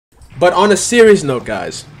But on a serious note,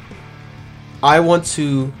 guys, I want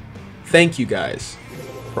to thank you guys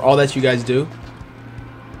for all that you guys do.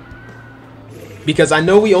 Because I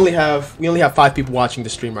know we only have 5 people watching the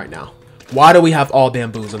stream right now. Why do we have all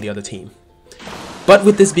Bamboos on the other team? But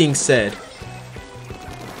with this being said,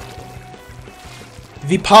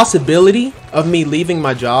 the possibility of me leaving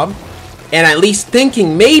my job and at least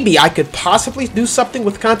thinking maybe I could possibly do something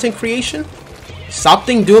with content creation,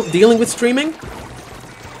 something dealing with streaming,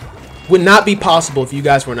 would not be possible if you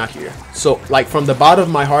guys were not here. So, like, from the bottom of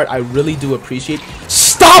my heart, I really do appreciate...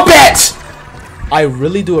 Stop it! I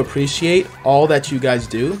really do appreciate all that you guys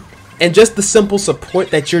do. And just the simple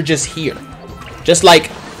support that you're just here. Just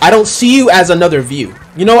like, I don't see you as another view.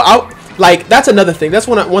 You know, like, that's another thing. That's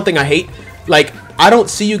one thing I hate. Like, I don't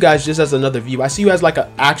see you guys just as another view. I see you as like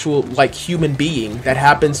an actual, like, human being that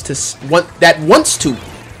happens to wants to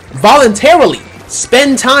voluntarily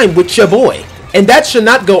spend time with your boy. And that should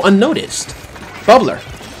not go unnoticed. Bubbler.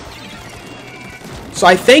 So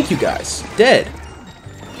I thank you guys. Dead.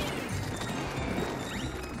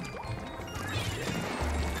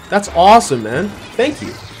 That's awesome, man. Thank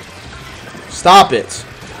you. Stop it.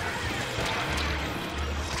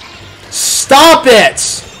 Stop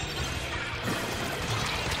it!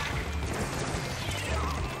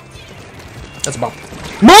 That's about...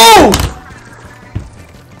 Move!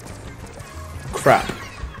 Crap.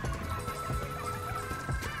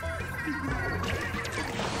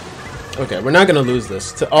 Okay, we're not gonna lose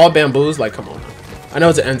this. To all Bamboos, like, come on. I know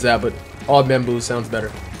it's an ends out, but all Bamboos sounds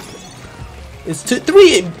better. It's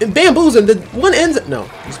 3 Bamboos and the one ends up. No,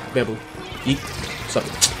 it's Bamboo. Yeet. Suck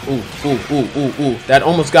it. Ooh, ooh, ooh, ooh, ooh. That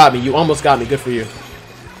almost got me. You almost got me. Good for you.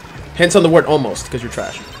 Hence on the word almost, because you're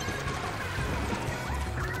trash.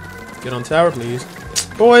 Get on tower, please.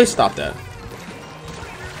 Boy, stop that.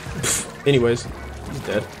 Pfft. Anyways, he's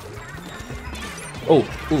dead. Oh,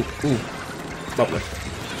 ooh, ooh. Bubbler.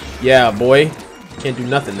 Yeah, boy. Can't do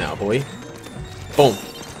nothing now, boy. Boom.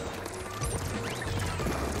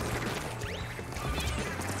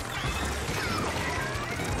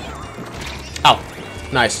 Ow.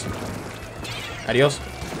 Nice. Adios.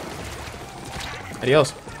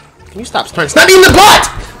 Adios. Can you stop trying to stab me in the butt?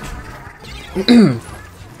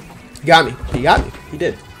 He got me. He got me. He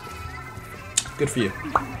did. Good for you.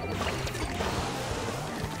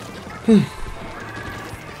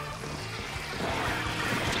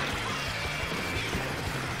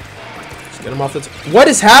 Let's get him off the... What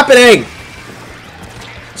is happening?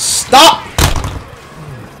 Stop!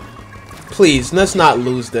 Please, let's not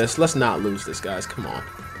lose this. Let's not lose this, guys. Come on.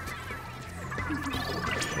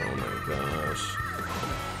 Oh my gosh.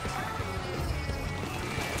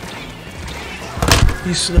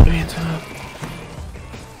 He's slipping into it.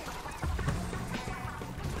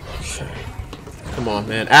 Okay. Come on,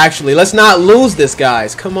 man. Actually, let's not lose this,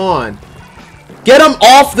 guys. Come on. Get him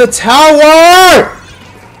off the tower!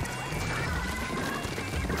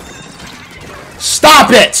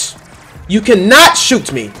 Stop it! You cannot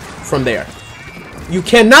shoot me from there. You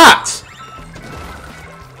cannot!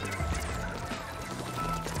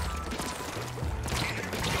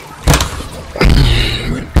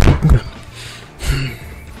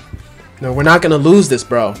 No, we're not gonna lose this,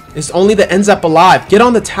 bro. It's only the ends up alive. Get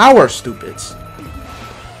on the tower, stupids.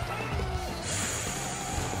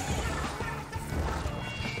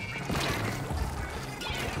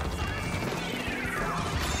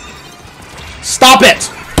 Stop it!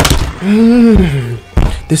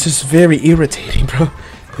 This is very irritating, bro.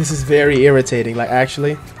 This is very irritating. Like,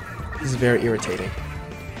 actually, this is very irritating.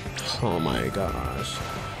 Oh my gosh.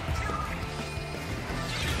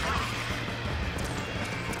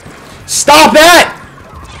 Stop it!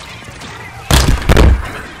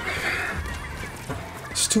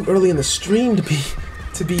 It's too early in the stream to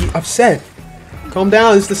be upset. Calm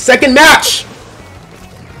down. It's the second match.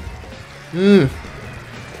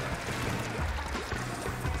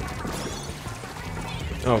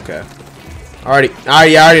 Okay. I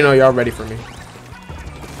already know y'all ready for me.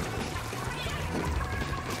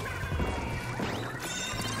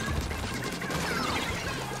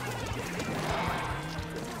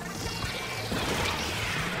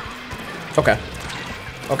 Okay.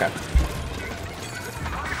 Okay.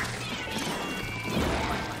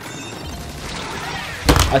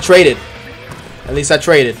 I traded. At least I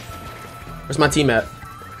traded. Where's my team at?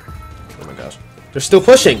 Oh my gosh. They're still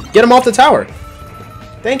pushing. Get them off the tower.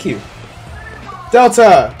 Thank you.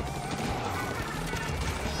 Delta!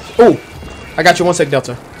 Oh! I got you. 1 sec,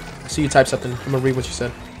 Delta. I see you type something. I'm gonna read what you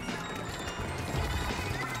said.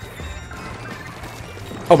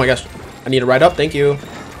 Oh my gosh. I need to ride up. Thank you.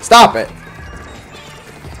 Stop it!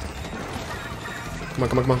 Come on,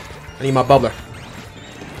 come on, come on. I need my bubbler.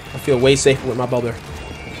 feel way safer with my bubbler.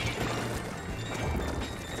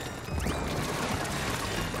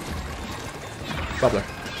 Bubbler.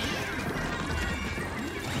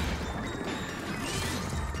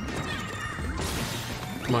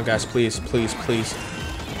 Come on, guys, please, please, please.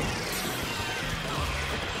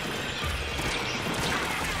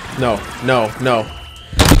 No, no, no.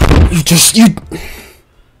 You.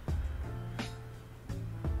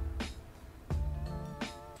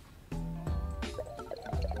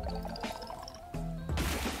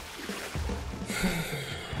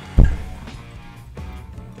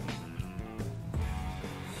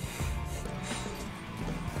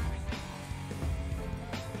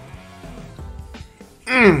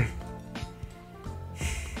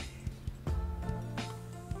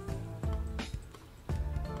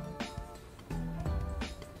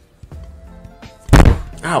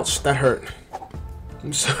 Ouch, that hurt.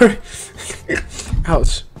 I'm sorry.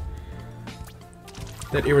 Ouch.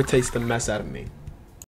 That irritates the mess out of me.